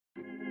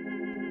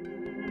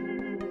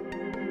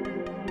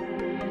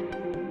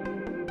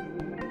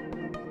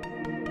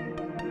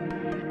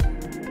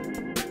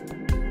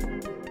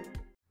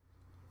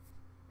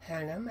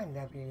my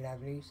lovely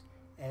lovelies,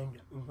 and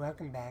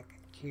welcome back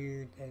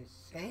to the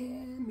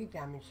Sammy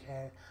Diamond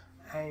Show.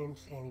 I am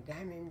Sammy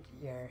Diamond,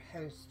 your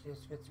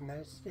hostess with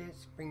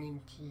mostest, bringing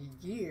to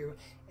you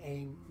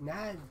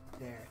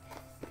another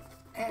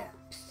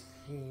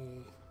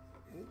Ipsy,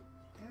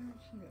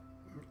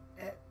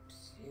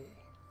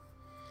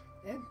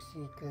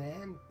 Ipsy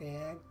Glam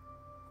Bag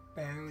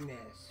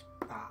bonus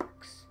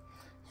box.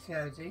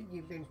 So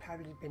you've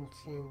probably been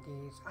seeing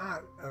these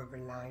all over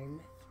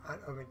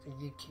the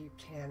YouTube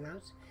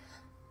channels,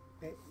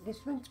 but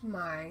this one's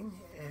mine,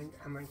 and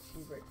I'm going to see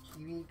what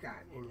we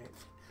got in it.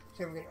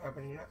 So I'm going to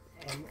open it up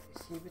and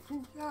see what's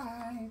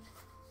inside.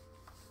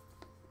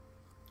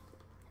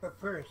 But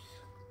first,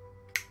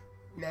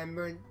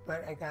 remember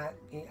what I got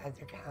the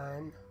other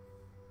time?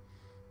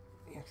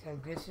 So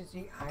this is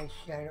the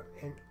eyeshadow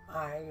and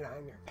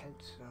eyeliner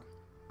pencil.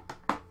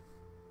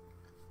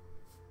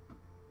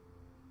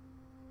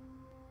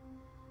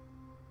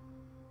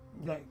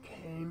 That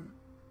came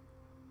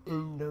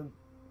in the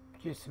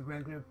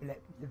regular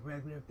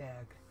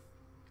bag.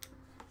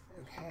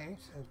 Okay,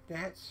 so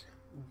that's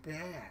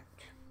that.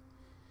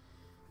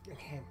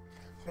 Okay,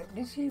 but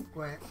let's see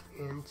what's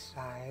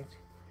inside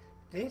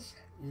this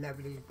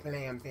lovely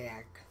Glam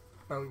bag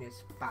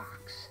bonus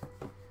box.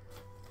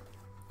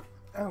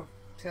 Oh,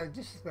 so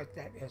this is what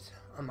that is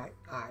on my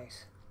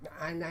eyes. The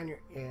eyeliner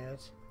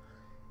is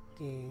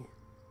the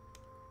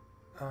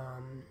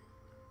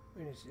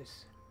what is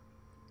this?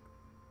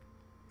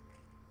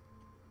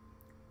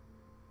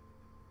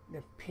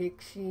 The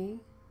Ipsy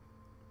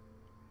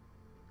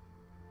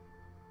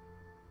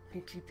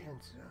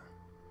pencil,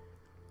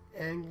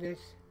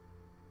 endless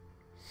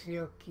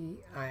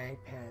silky eye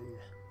pen,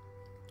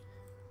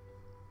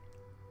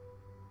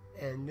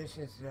 and this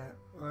is the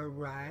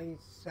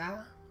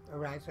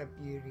Ariza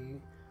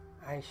Beauty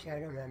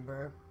eyeshadow.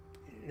 Remember,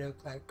 it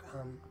looked like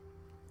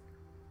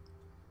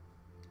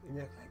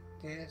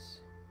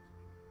this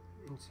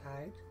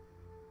inside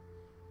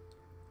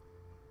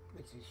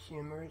with the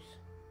shimmers.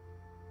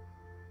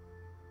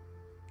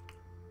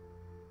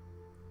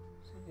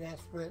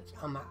 That's what's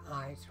on my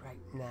eyes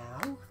right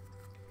now,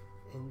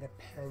 in the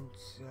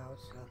pencil.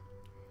 So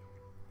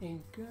there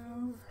you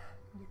go.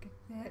 Look at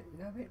that,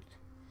 love it.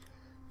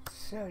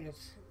 So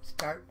let's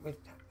start with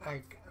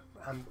our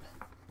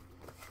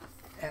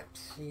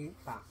Ipsy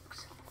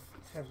box.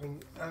 So when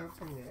you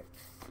open it,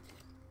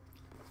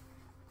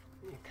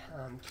 it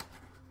comes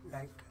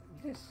like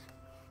this.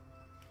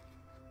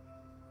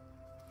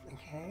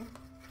 Okay,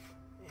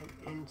 and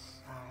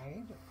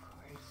inside, of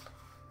course,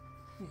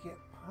 you get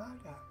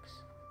products.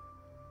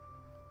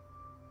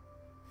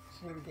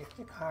 So we get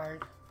the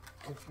card,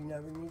 if you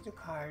know we need the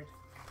card,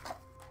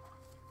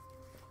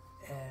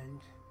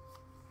 and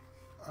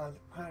all the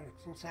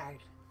products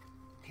inside.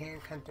 Okay,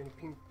 it comes in a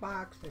pink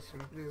box with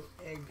some blue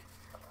egg,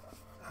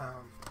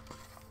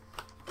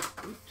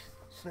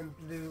 some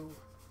blue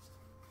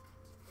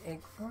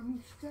egg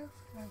foamy stuff,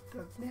 like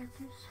a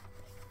necklace.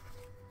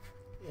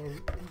 And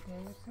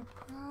there's the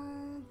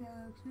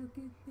products, look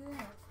at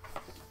that.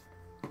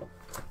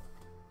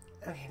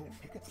 Okay, let me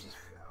pick up this.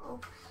 Oh,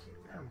 shit,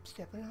 I'm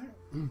stepping on it.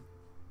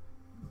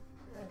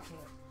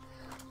 Okay,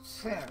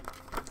 so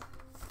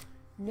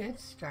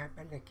let's start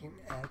by looking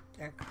at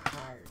the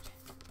card.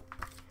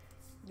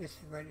 This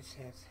is what it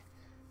says.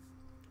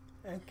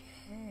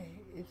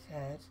 Okay, it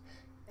says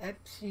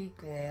Ipsy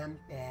Glam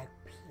Bag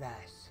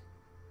Plus.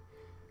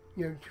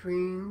 Your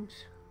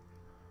dreams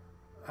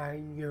are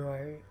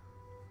your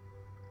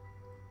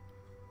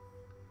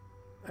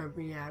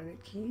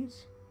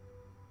realities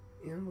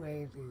in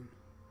waving.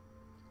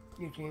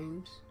 Your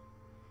dreams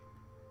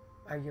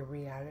are your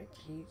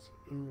realities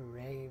in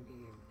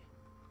raving.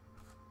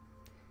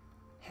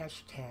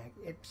 Hashtag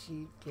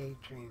Ipsy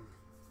Daydream.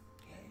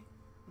 Okay,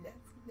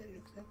 that's what that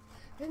looks like.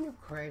 And of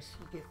course,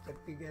 you get the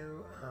big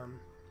old,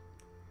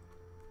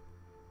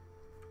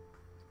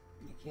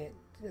 you get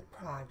the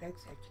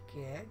products that you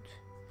get,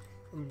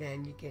 and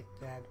then you get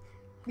the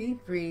be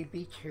free,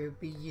 be true,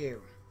 be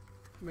you.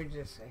 What does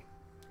it say?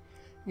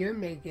 Your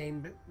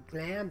Mega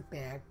Glam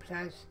Bag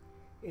Plus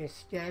is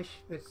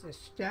stashed with the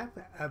stuff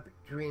of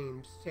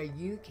dreams, so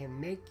you can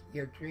make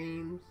your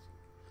dreams,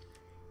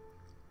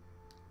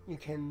 you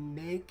can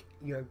make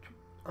your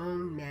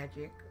own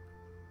magic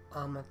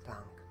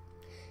amathong.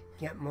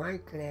 Get more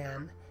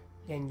glam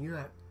than you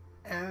have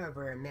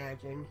ever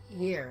imagined.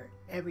 Here,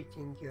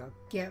 everything you'll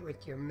get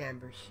with your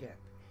membership.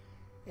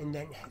 And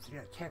then it has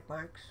little check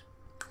marks.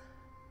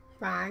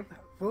 5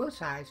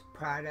 full-size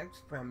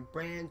products from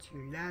brands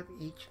you love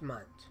each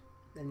month.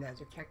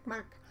 Another check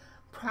mark.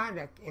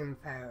 Product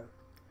info.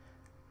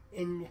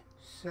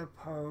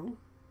 INSPO,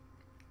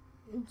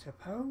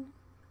 INSPO,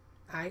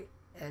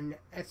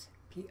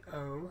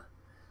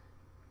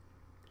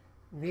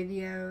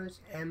 videos,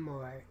 and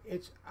more.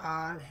 It's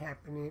all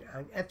happening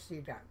on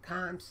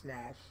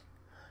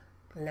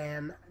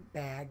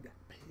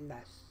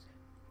ipsy.com/glambagplus.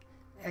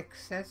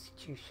 Access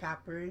to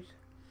shoppers'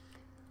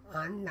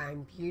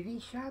 online beauty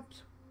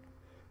shops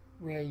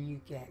where you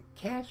get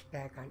cash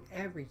back on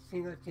every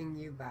single thing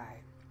you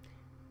buy.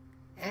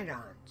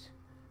 Add-ons,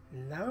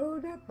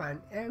 Load up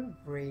on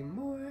every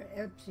more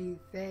Ipsy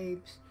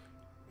faves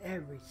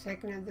every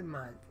second of the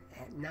month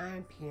at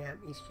 9 p.m.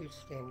 Eastern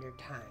Standard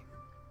Time.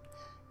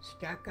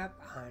 Stock up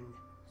on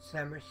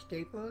summer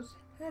staples,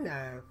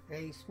 hello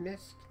face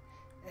mist,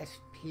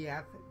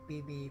 SPF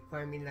BB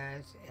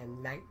formulas,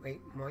 and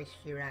lightweight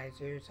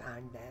moisturizers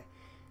on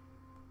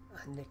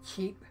the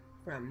cheap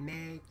from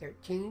May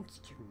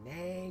 13th to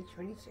May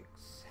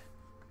 26th.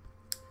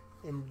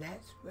 And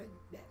that's what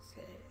that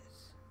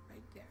says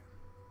right there.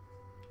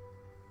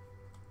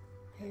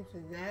 Okay, so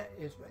that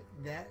is what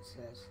that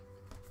says.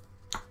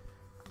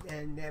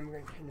 And then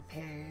we're going to turn the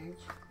page.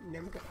 And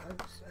then we got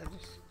other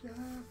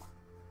stuff.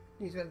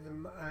 These are the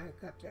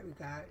markups that we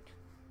got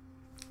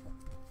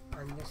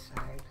on this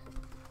side.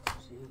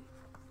 Let's see.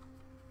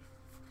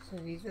 So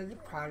these are the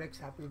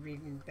products. I'll be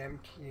reading them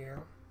to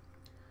you.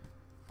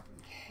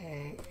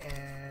 Okay,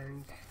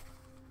 and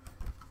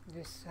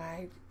this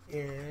side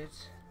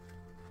is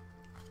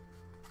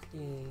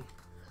the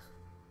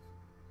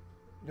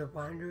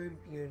Wandering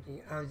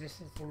Beauty. Oh,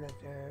 this is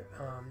another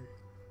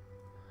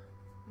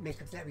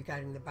makeup that we got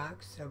in the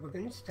box. So we're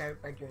going to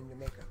start by doing the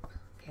makeup,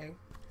 okay?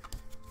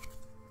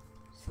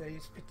 So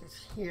let's put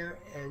this here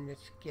and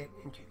let's get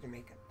into the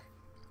makeup.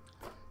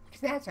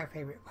 Because that's our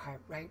favorite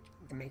part, right?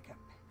 The makeup.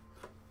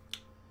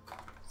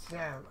 So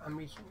I'm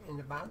reaching in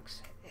the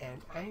box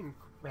and I'm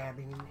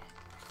grabbing,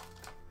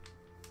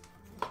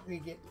 we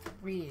get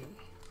 3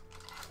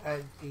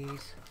 of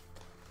these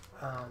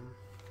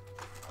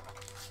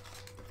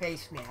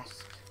face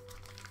masks.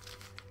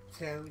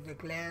 So the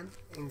Glam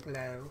and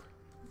Glow.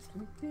 Let's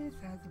move this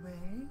out of the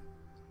way,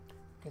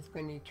 because we're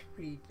going to need to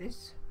read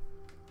this.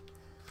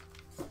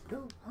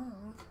 Don't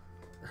fall.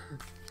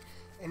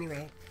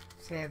 Anyway,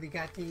 so we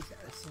got these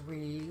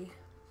 3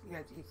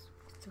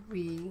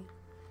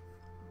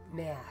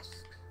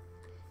 masks.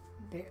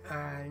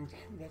 And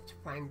let's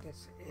find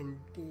this in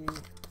the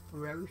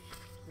brochure,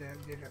 the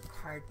little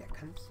card that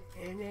comes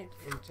in it,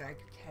 and so I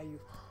can tell you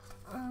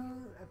all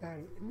about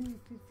it. Let me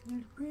make this a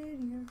little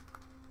prettier.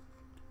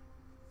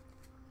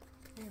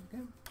 There we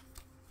go.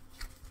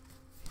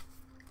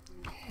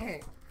 Okay,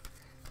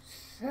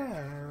 so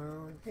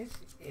this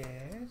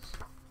is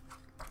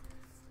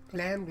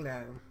Glam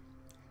Glow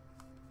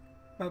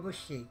Bubble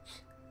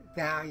Sheets,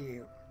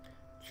 value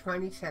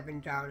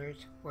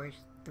 $27 for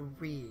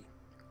 3.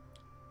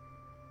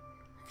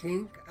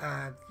 Think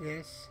of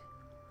this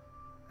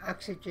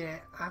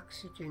oxygenated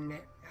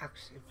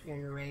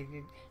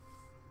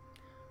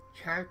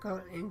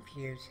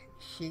charcoal-infused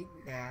sheet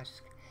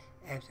mask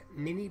as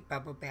mini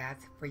bubble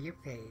bath for your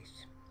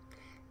face.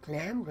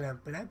 Glam Glow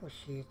Bubble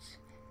Sheets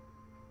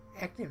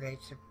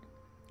activates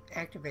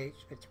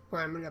with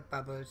formula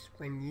bubbles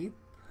when you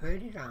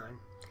put it on.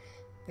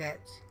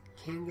 That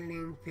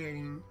tingling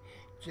feeling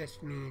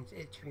just means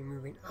it's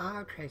removing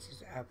all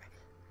traces of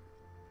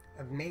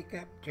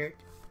makeup, dirt,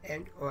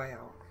 and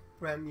oil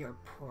from your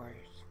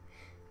pores.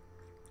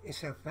 It's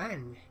so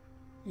fun.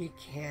 You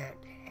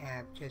can't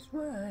have just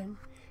one.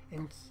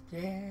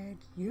 Instead,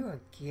 you'll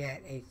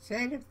get a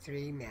set of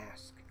 3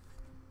 masks.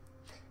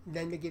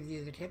 Then they give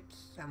you the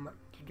tips on what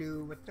to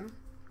do with them.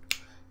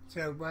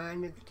 So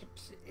one of the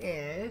tips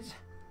is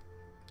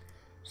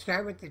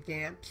start with the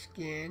damp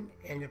skin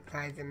and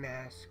apply the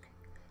mask,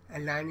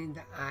 aligning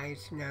the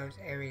eyes, nose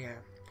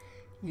area.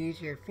 Use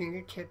your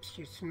fingertips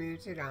to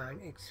smooth it on.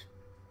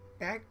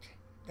 Expect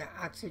the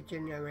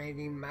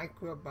oxygenating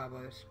micro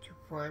bubbles to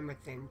form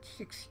within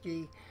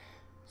 60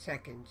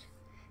 seconds.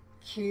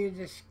 Cue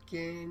the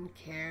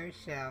skincare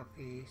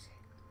selfies.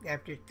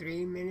 After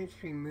 3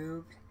 minutes,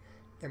 remove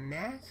the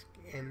mask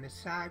and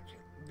massage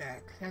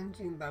the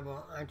cleansing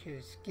bubble onto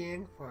the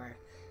skin for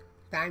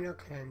final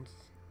clean.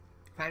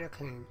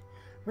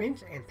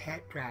 Rinse and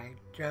pat dry.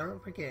 Don't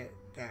forget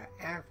the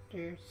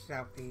after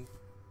selfie.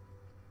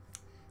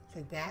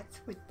 So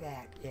that's what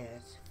that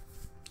is.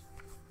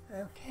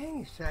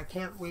 Okay, so I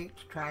can't wait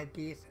to try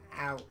these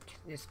out.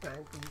 It's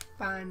going to be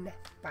fun,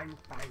 fun,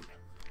 fun.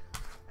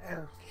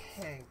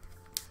 Okay,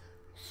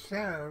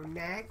 so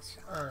next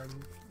on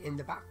in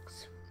the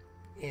box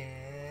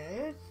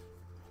is,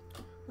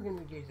 we're going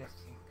to do this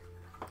thing.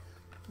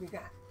 We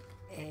got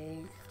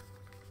a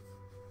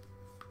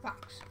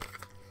box.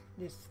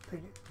 Just put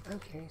it,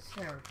 okay,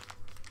 so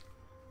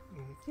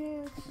use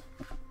this.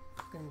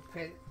 I'm going to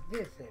put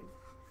this in.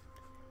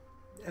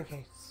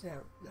 Okay, so,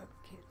 no,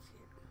 can't see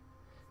it.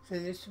 So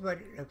this is what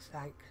it looks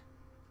like.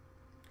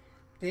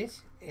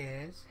 This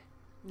is,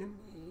 let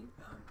me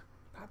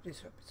pop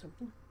this up with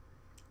something.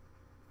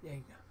 There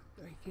you go.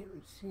 I can't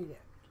really see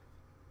that.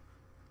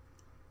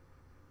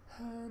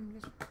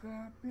 Just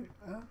pop it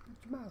up with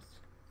your mouse.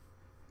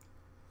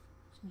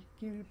 So you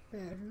get it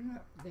better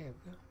up. There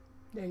we go.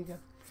 There you go.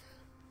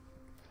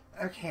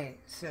 Okay,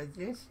 so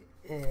this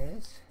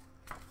is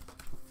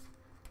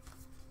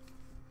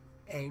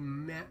a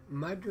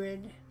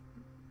Murad,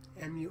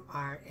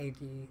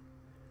 M-U-R-A-D,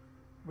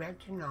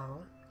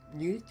 Retinol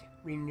Youth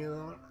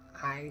Renewal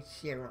Eye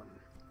Serum.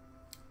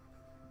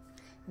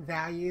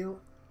 Value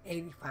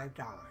 $85.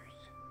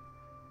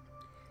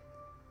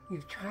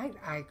 You've tried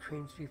eye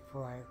creams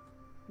before.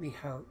 we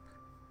hope.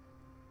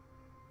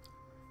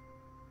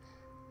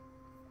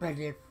 But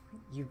if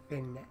you've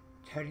been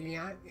totally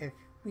honest, if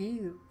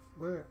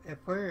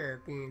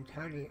we're being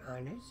totally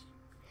honest,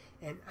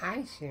 an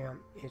eye serum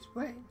is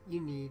what you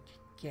need to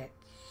get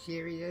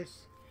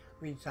serious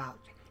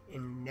results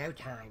in no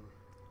time.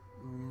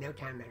 No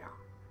time at all.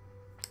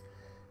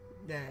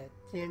 The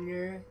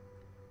thinner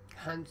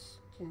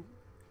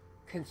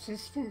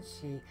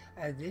consistency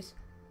of this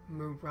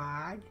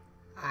Murad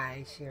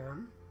eye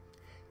serum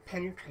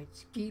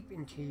penetrates deep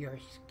into your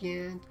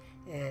skin,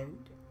 and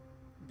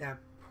the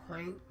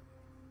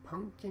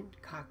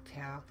potent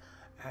cocktail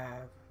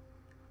of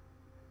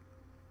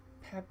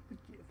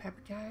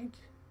peptides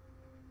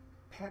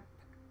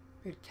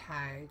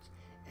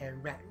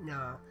and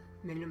retinol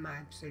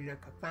minimize the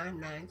look of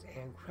fine lines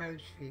and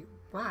crow's feet,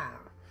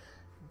 while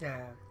the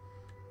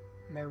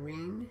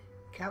marine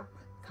kelp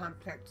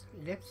complex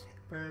lifts,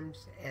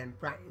 firms, and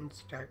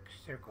brightens dark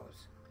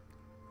circles.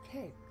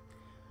 Okay.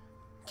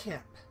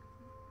 Tip.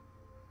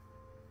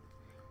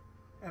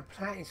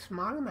 Apply a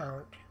small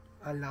amount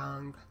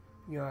along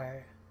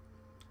your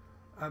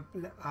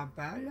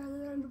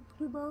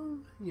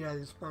bone, you know,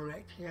 this bone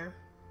right here.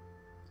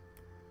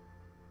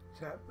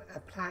 So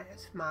apply a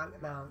small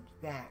amount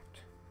that.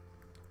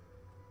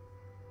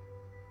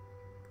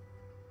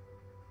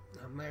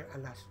 I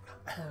lost.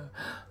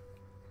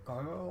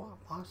 Girl,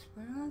 I lost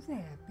where I was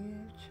at,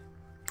 bitch.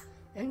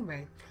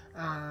 Anyway,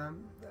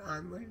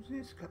 what is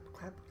this?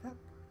 Clap.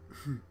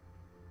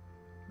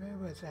 Where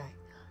was I?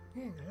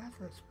 Dang, I lost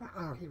my spot.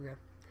 Oh, here we go.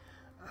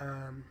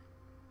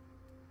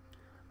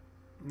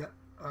 The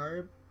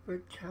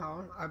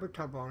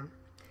orbital bone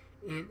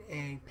in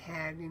a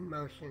padding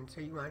motion.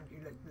 So you want to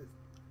do like this.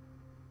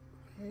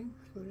 Okay,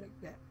 so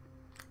like that.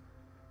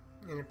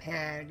 In a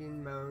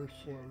padding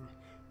motion,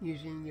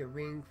 using your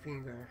ring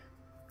finger.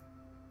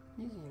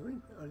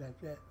 Like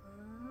that.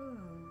 Oh,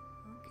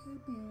 okay,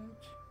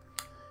 bitch.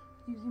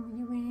 Using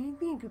your ring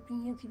finger,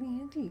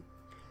 fancy.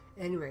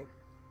 Anyway,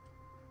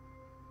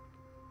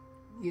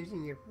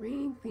 using your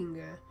ring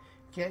finger,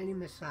 gently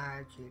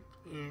massage it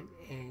in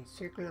a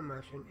circular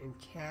motion and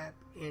tap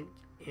it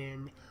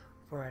in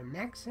for a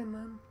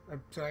maximum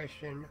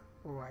absorption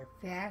or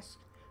fast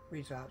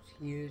results.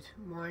 Use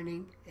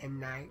morning and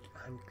night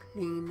on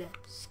clean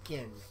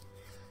skin.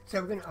 So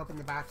we're going to open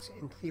the box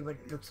and see what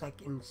it looks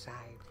like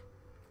inside.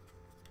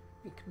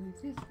 We can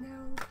move this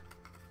now.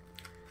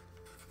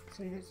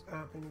 So let's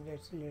open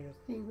this little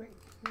thing right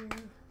here.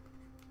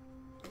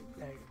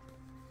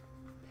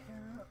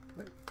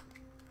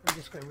 I'm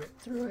just going to rip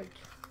through it.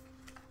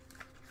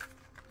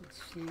 Let's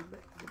see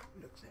what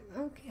it looks like.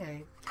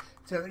 Okay.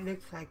 So it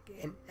looks like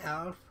an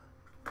elf.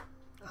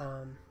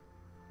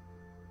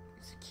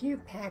 It's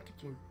cute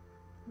packaging.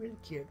 Really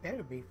cute.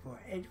 Better be for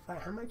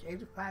 $85. How much?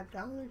 $85?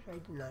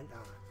 $89.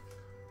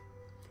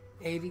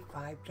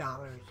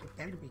 $85. It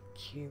better be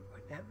cute for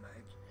that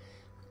much.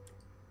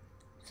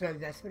 So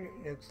that's what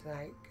it looks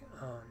like.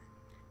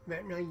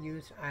 Retinol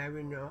use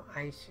iron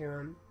eye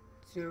serum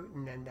suit,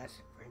 and then that's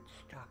the French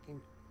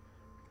stocking.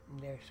 And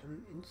there's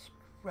some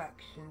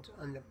instructions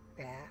on the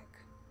back.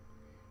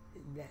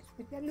 And that's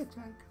what that looks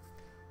like.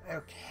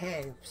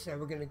 Okay, so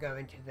we're going to go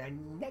into the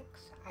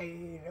next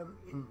item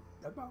in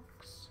the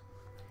box.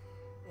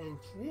 And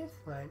this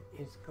one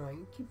is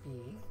going to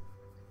be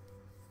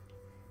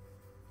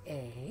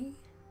a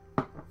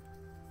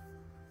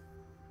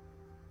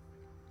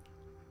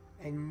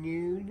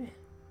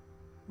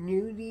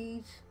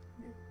nudies.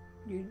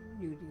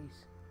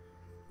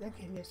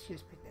 Okay, let's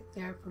just put that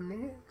there for a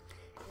minute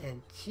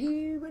and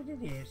see what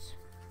it is.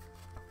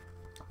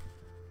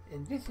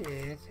 And this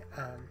is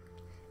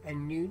a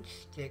nude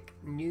stick,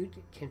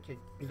 nude tinted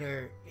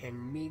blur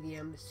in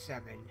medium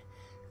 7,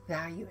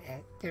 value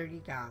at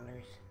 $30.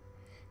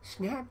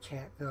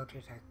 Snapchat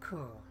filters are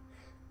cool,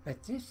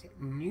 but this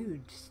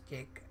nude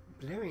stick,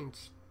 blurring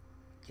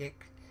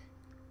stick,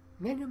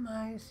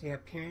 minimize the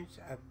appearance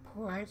of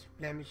pores,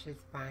 blemishes,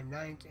 fine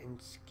lines,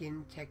 and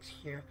skin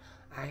texture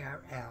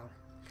IRL.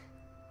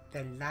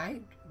 The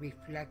light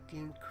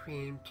reflecting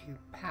cream to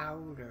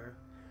powder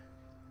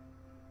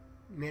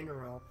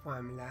mineral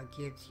formula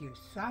gives you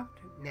soft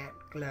matte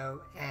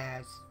glow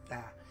as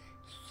the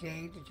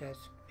shade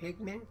adjusts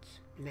pigments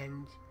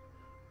blend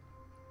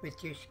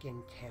with your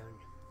skin tone.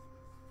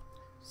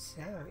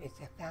 So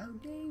it's a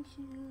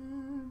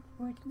foundation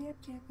for a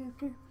Snapchat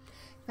filter.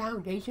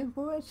 Foundation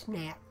for a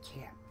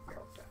Snapchat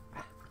filter.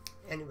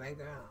 Anyway,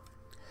 girl.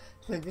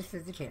 So this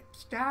is the tip.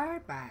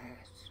 Start by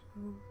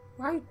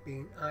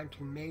wiping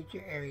onto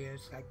major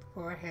areas like the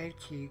forehead,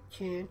 cheek,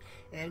 chin,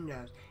 and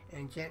nose,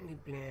 and gently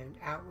blend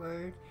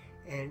outward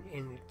and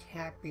in a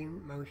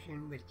tapping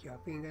motion with your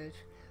fingers.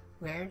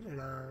 Wear it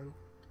along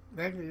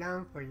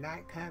for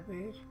light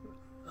coverage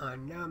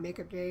on no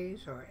makeup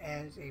days or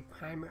as a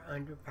primer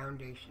under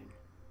foundation.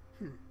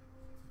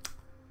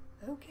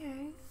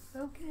 Okay,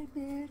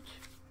 bitch.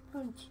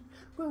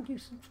 Gonna do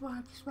some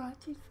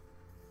swatches.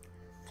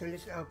 So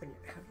let's open it.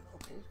 How do you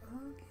open it?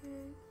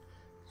 Okay.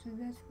 So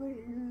that's what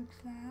it looks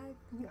like.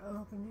 You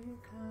open it,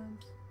 it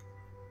comes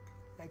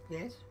like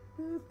this.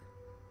 Boop.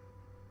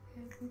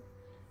 Okay.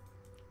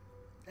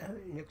 Oh,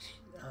 it looks,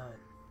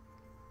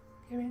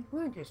 here,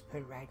 we'll just put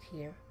it right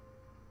here.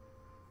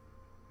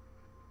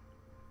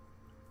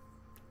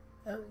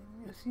 Oh,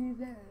 you see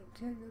that?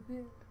 It's a little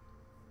bit.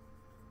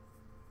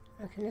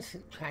 Okay, let's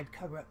try to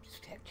cover up this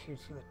tattoo,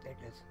 see what that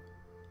does.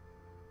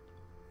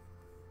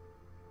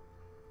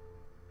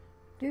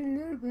 Did a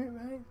little bit,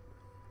 right?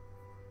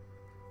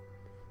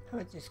 How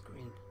about this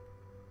green?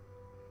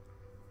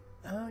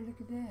 Oh, look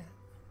at that.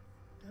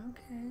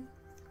 Okay.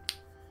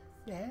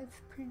 That's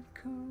pretty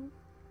cool.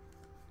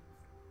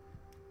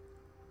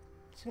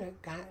 So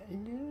it got a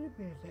little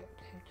bit of that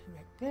tattoo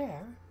right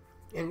there.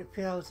 And it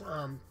feels,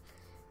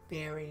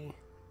 very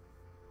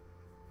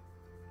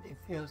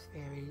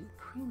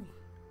creamy.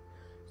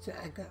 So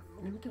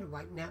let me get a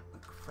white napkin,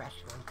 a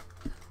fresh one.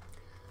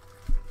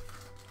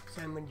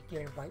 So I'm going to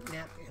get a white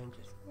napkin and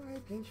just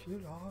wipe this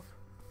shit off.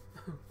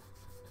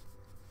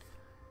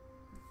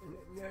 And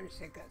notice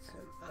I got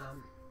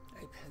some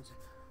eye pencil.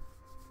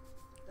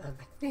 I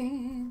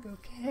think,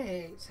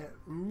 okay, so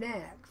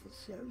next, it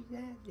shows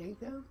that, there you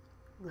go.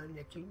 I'm going to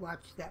let you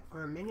watch that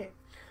for a minute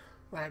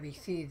while we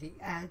see the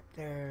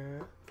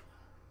other,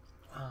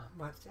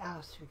 what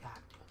else we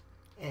got.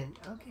 And,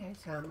 okay,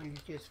 so I'm going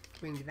to just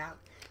bring it out.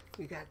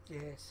 We got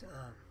this,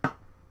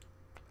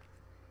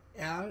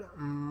 El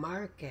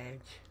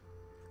Marquez.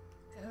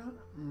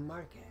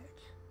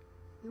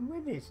 And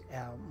what is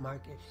El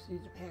Marquez? See,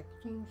 the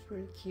packaging's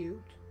really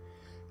cute.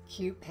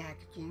 Cute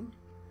packaging.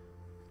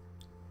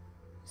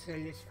 So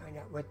let's find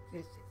out what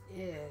this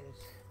is.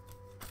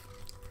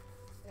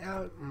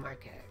 El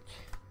Marquez.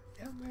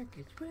 El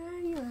Marquez. Where are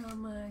you, El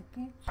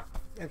Marquez?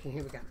 Okay,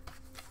 here we go.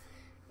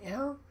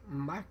 El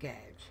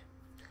Marquez.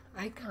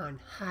 Icon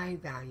High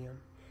Volume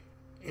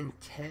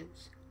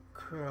Intense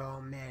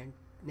Curl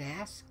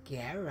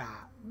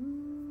Mascara.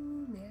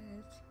 Ooh,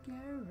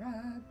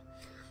 mascara.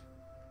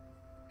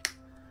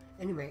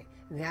 Anyway,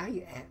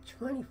 value at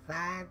 $25.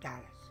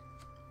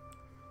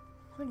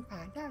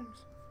 $25.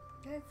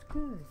 That's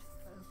good.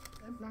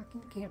 I'm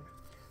blocking the camera.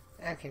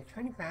 Okay,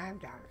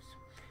 $25.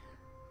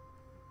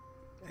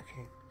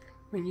 Okay.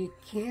 When you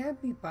can't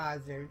be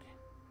bothered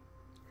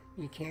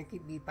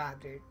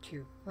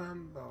to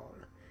fumble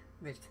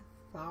with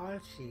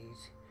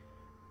falsies,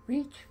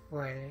 reach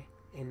for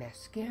a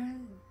mascara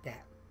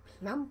that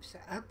plumps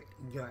up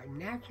your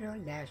natural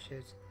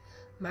lashes,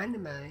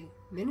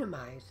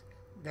 minimize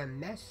the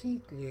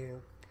messy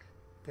glue.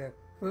 The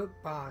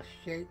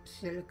football-shaped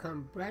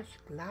silicone brush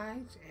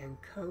glides and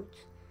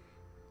coats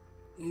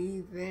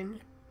even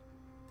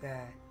the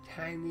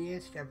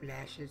tiniest of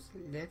lashes,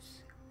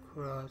 lifts,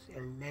 curls,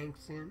 and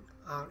lengthen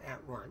all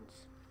at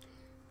once.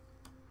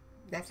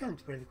 That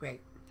sounds really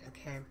great,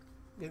 okay?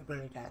 It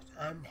really does.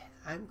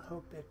 I'm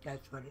hope it does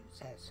what it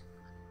says.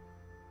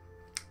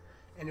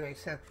 Anyway,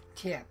 so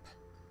tip.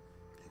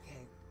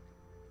 Okay.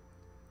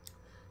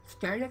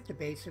 Start at the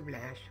base of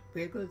lash,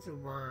 wiggle the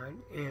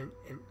wand in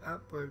an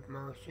upward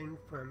motion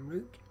from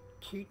root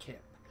to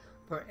tip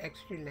for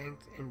extra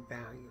length and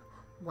value.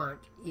 Want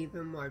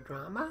even more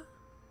drama?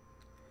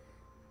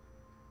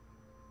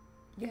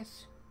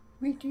 Yes,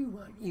 we do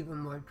want even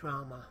more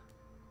drama.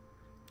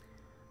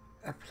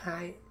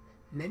 Apply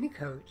many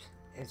coats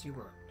as you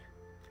want,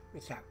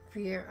 without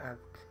fear of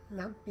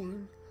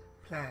clumping.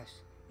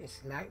 Plus,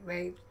 it's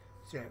lightweight,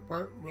 so it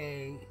won't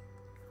weigh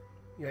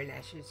your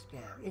lashes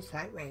down. It's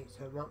lightweight,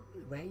 so it won't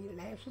weigh your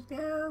lashes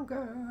down,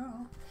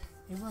 girl.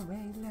 It won't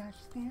weigh your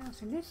lashes down.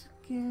 So let's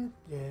give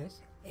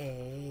this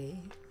a...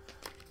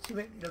 see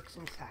what it looks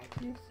inside.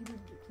 Let's see what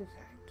it looks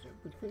inside. So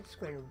we're just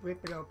going to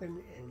rip it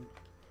open and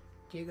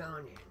dig on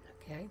in,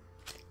 okay?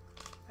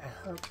 I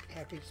hope the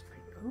package is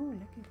pretty... oh,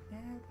 look at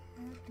that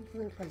package.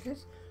 Looks like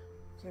this.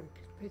 So we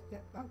can put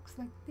that box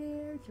like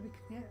there. So we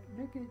can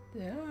look at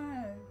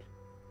that.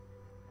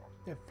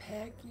 The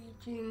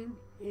packaging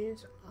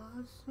is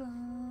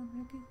awesome.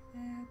 Look at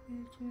that,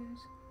 bitches.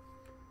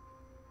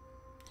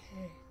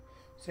 Okay.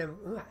 So,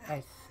 ooh,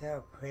 it's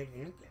so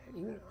pretty. Look at it,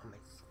 even on my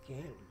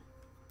skin.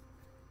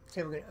 So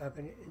we're going to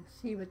open it and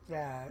see what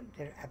the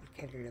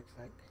applicator looks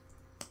like.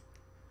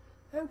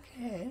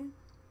 Okay.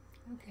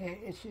 Okay,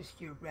 it's just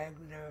your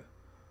regular,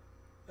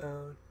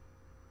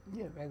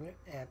 regular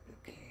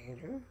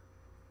applicator.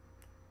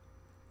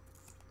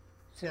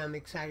 So I'm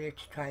excited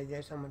to try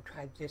this. I'm going to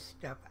try this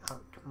stuff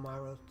out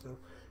tomorrow so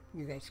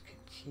you guys can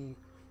see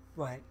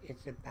what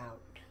it's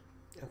about.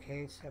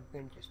 Okay, so I'm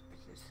going to just put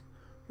this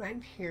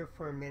right here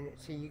for a minute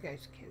so you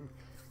guys can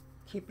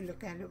keep a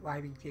look at it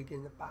while we dig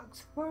in the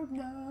box for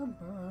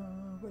number,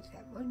 what's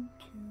that, 1,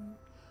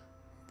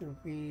 2,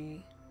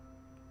 3,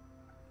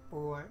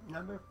 4,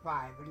 number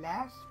 5.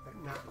 Last but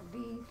not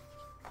least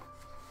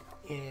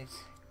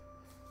is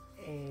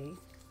a...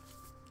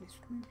 just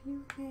move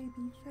you,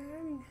 baby.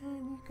 Sorry,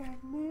 honey,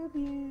 gotta move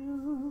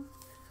you.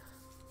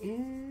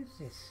 Is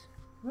this?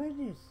 What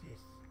is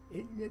this?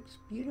 It looks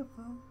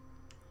beautiful.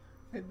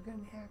 But we're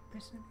gonna have to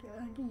put something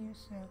under you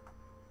so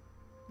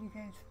you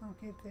guys won't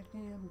get that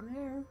damn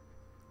glare.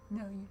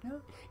 No, you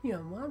don't. You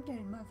don't want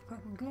that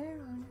motherfucking glare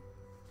on it.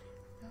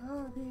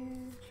 Oh,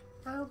 bitch.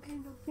 I don't pay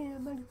no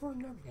damn money for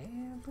no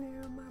damn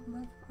player on my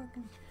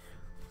motherfucking...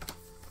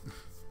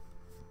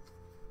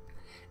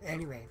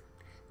 Anyway,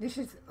 this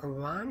is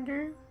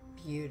Wander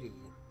Beauty.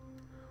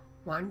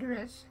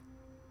 Wondrous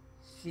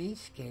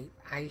Seascape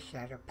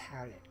Eyeshadow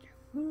Palette.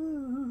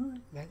 Ooh,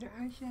 another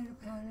eyeshadow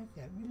palette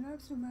that we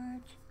love so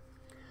much.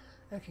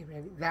 Okay,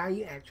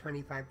 value at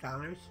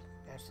 $25.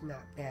 That's not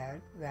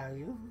bad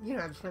value. You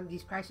know, some of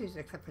these prices,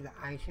 except for the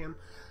item,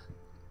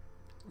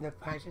 the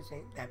prices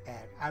ain't that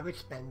bad. I would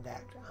spend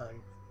that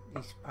on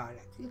these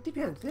products. It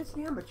depends. Let's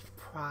see how much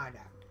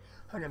product.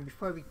 Hold on,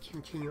 before we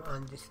continue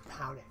on this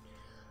palette,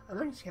 I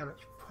want to see how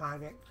much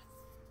product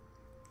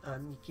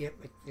you get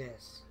with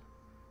this.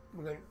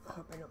 I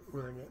hope I don't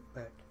ruin it,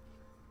 but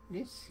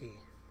let's see.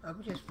 I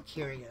was just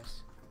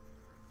curious.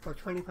 For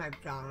 $25,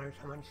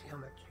 I want to see how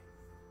much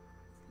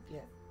you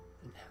get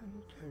and how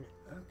you turn it.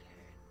 Okay.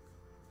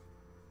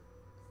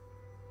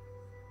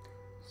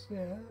 So,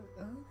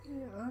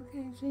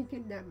 okay, so you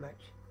get that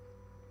much.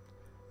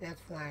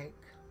 That's like,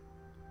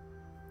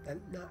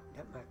 not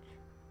that much.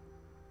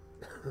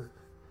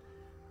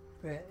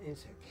 But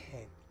it's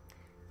okay.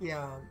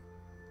 Yeah,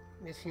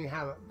 let's see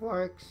how it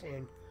works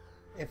and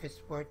if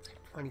it's worth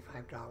 $25.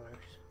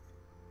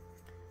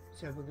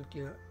 So we're going to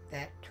do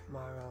that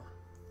tomorrow.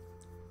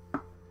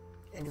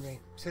 Anyway,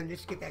 so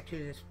let's get back to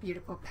this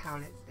beautiful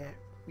palette that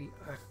we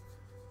are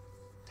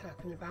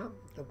talking about.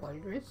 The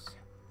Wondrous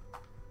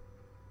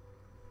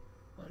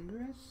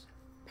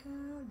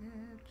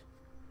palette.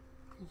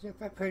 Because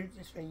if I put it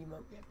this way, you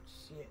won't be able to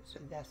see it. So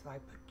that's why I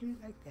put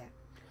it like that.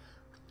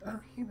 Oh,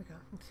 here we go.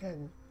 Instead of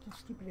this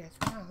stupid ass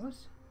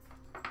mouse,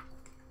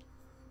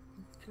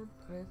 you can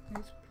put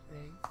this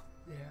thing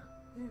there.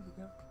 There we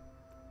go.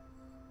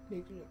 Make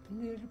it look a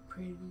little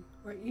pretty,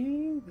 or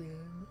even,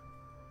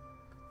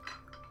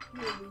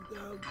 here we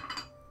go,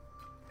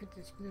 put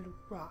this little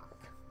rock,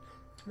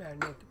 come out and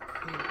make it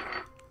pretty,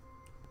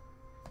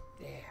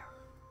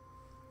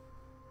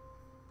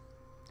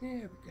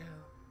 there we go,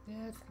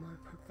 that's more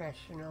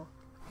professional.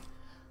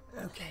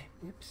 Okay,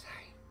 oops,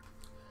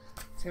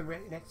 so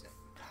let's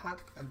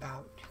talk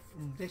about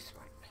this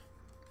one.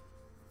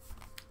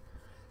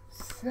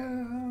 So,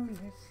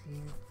 let's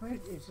see, what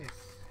is this?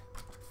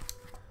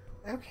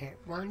 Okay,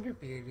 Wander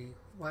Beauty,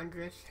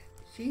 Wondrous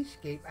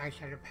Seascape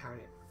Eyeshadow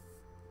Palette.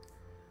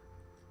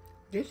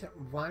 This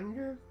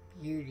Wander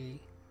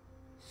Beauty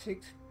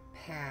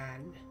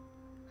 6-pan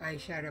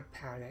eyeshadow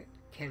palette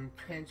can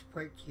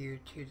transport you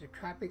to the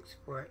tropics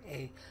for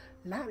a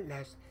lot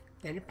less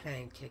than a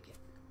plane ticket.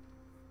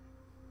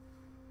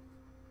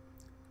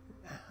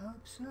 I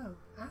hope so.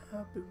 I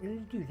hope it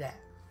really do that.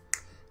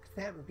 'Cause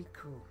that would be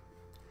cool.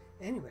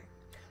 Anyway,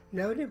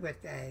 loaded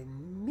with a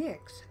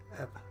mix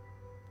of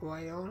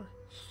oil,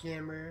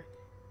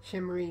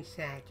 shimmery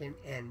satin,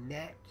 and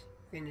matte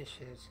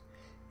finishes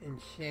in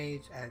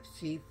shades of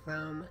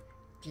seafoam,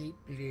 deep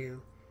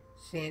blue,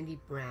 sandy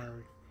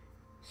brown,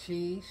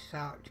 sea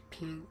salt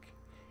pink,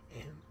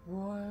 and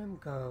warm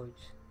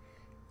golds.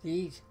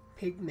 These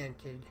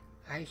pigmented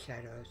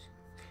eyeshadows,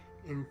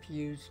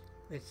 infused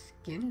with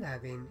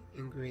skin-loving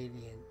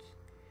ingredients,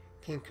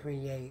 can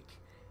create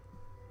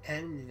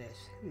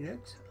endless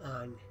looks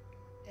on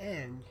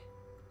and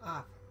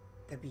off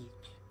the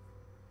beach.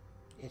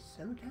 It's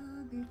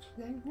summertime, bitch.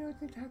 There's no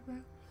to talk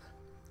about.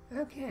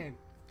 Okay,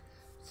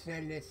 so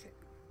let's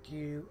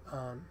do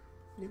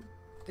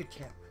the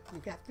tip. We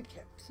got the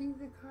tip. See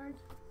the card?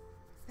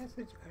 That's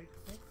what the card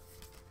is like.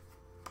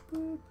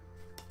 Boop.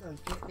 Oh,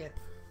 yeah.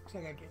 So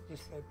I got to do it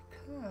this way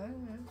because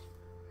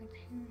right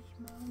here's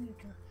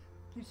monitor.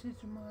 This is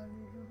the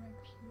monitor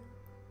right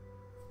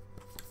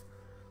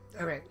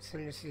here. Alright, so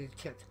let's see the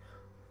tips.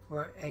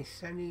 For a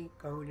sunny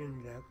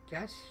golden look,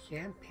 dust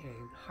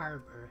Champagne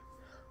Harbor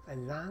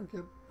along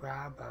your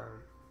brow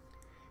bone.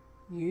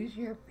 Use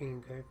your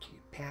finger to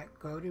pat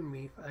golden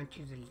reef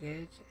onto the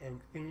lids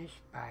and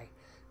finish by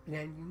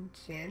blending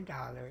sand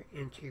dollar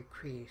into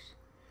crease.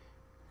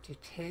 To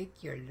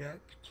take your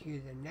look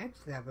to the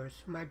next level,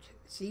 smudge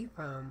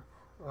seafoam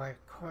or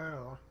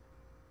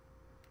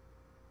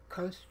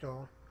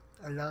coastal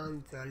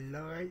along the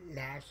lower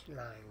lash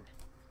line.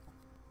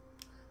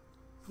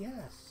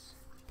 Yes,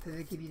 so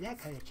they give you that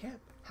kind of tip,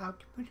 how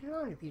to put it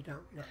on if you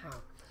don't know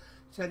how.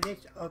 So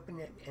let's open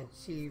it and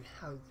see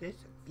how this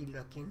would be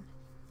looking.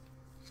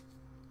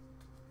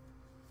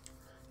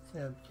 So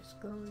I'm just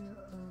going to,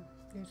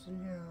 there's a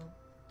little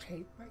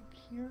tape right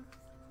here.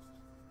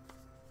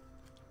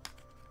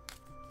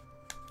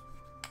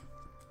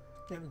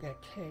 Then we're going to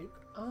take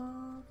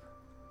off.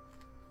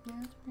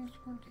 Yes, bitch,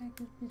 gonna take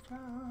this bitch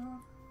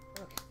off.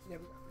 Okay, there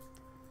we go.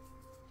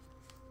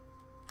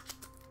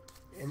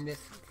 And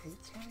this,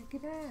 take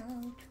it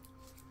out.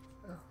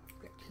 Oh,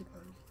 got tape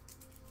on it.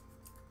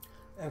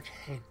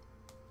 Okay.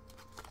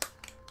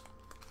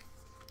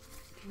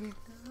 Here we go.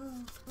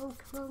 Oh,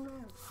 come on now.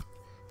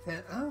 So,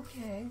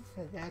 okay,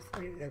 so that's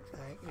what it looks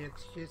like. It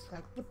looks just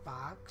like the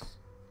box.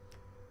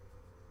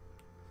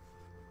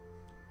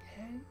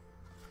 Okay.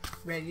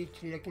 Ready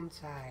to look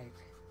inside.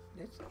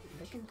 Let's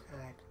look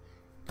inside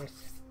this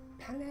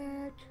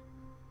palette.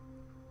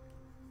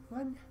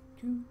 1,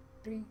 2,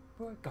 3,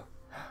 4, go.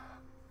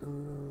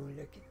 Ooh,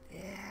 look at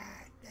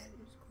that. That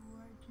is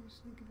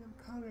gorgeous. Look at them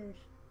colors.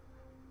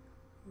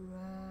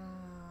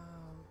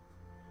 Wow.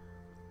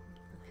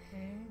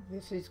 Okay,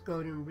 this is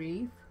Golden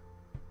Reef.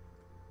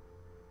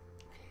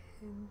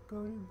 Okay,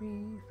 Golden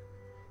Reef.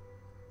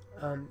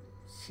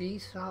 Sea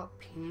Salt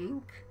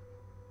Pink,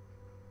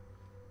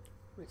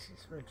 which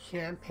is for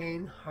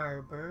Champagne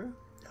Harbor.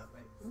 Oh,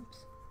 wait,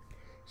 oops.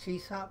 Sea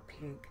Salt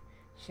Pink,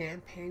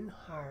 Champagne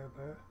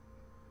Harbor.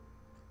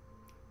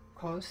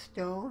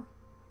 Coastal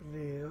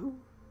Blue.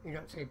 You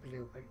don't say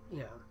blue, but you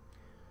know.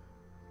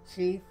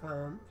 Sea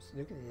Foam.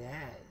 Look at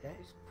that. That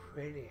is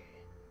pretty.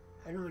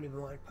 I don't even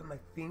want to put my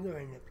finger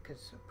in it because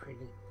it's so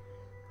pretty.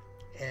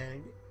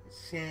 And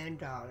Sand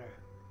Dollar.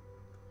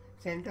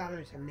 Sand Dollar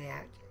is a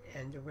matte,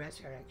 and the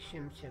rest are like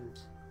Shim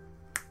Shims.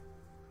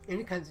 And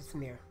it comes with a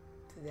mirror,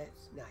 so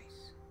that's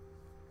nice.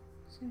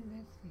 So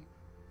let's see.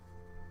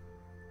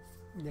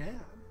 Yeah,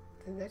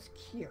 so that's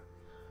cute.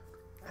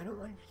 I don't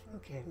want to,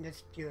 okay,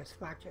 let's do a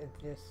swatch of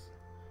this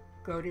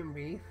Golden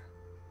Reef.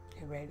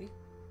 Okay, ready?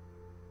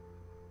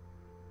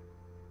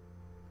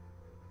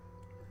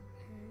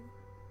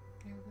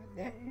 Okay,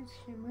 that is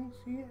shimmery,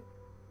 see it?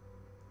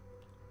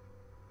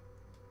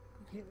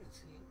 Okay, let's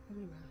see it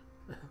really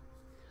well.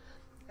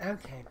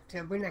 Okay,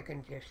 so we're not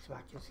going to do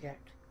swatches yet.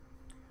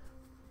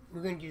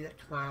 We're going to do that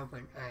tomorrow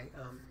when I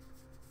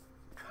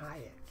try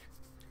it.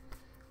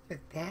 But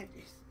that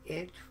is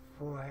it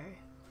for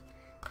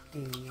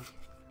the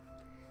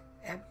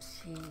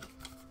Ipsy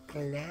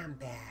Glam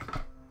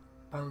Bag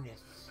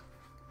bonus.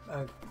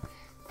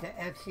 The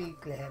Ipsy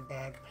Glam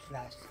Bag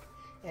Plus.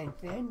 And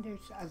then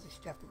there's other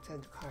stuff that's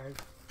on the card.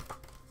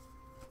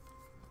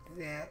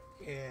 That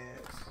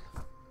is,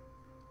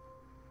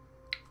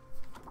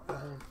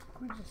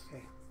 what does it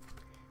say?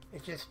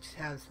 It just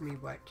tells me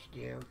what to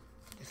do.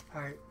 This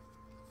part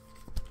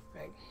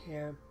right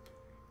here,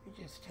 it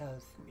just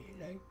tells me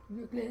like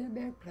your Glam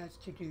Bag Plus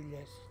to-do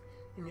list,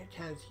 and it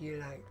tells you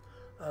like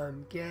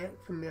get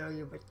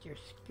familiar with your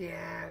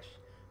stash,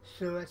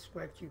 source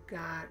what you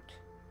got,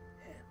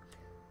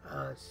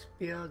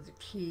 spill the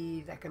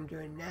tea like I'm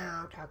doing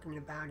now, talking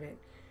about it,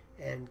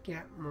 and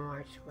get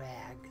more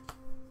swag.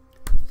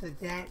 So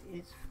that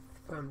is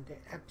from the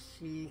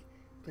Ipsy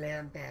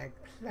Glam Bag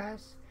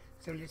Plus.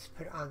 So let's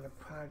put all the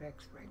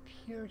products right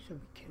here so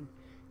we can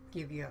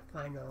give you a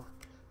final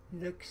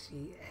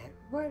look-see at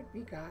what we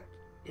got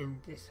in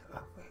this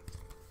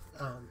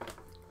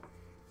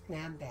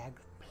Glam Bag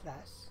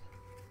Plus.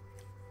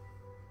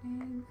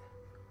 And,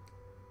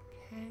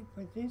 okay,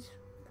 for this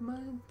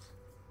month,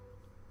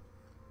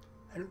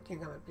 I don't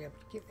think I'm going to be able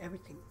to get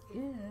everything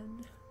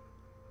in.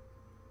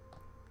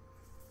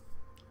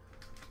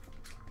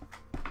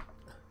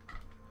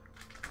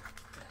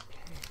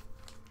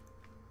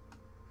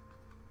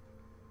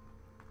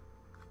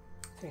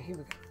 So here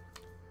we go.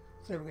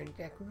 So we're going to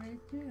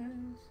decorate this.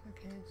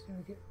 Okay, so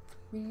we get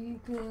 3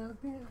 Glam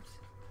Bags.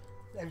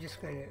 I'm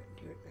just going to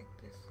do it like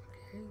this.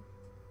 Okay.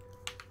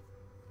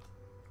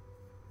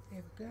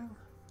 There we go.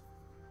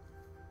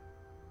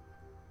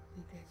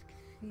 You guys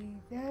can see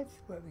that's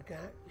what we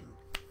got.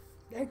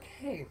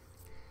 Okay.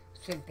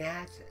 So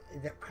that's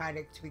the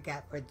products we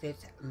got for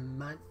this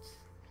month's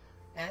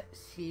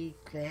Ipsy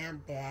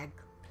Glam Bag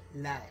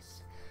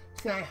Plus.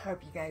 So I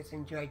hope you guys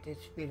enjoyed this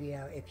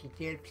video. If you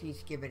did,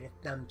 please give it a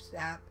thumbs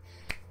up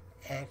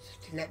and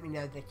to let me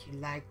know that you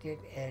liked it.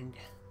 And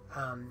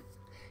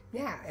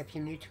yeah, if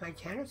you're new to my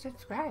channel,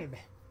 subscribe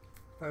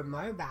for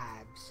more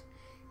vibes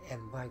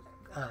and more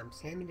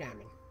Sammy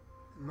Diamond,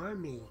 more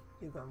me.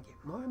 You're gonna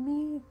get more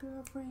me,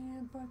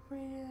 girlfriend,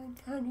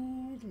 boyfriend,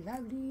 honeys,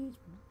 lovelies,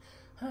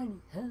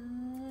 honeys,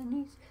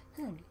 honeys.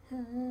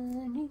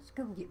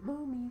 Gonna get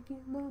more me,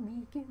 get more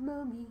me, get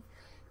more me.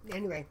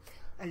 Anyway,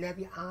 I love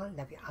you all, and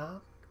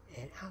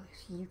I'll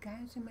see you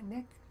guys in my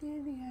next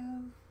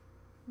video.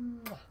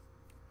 Mwah.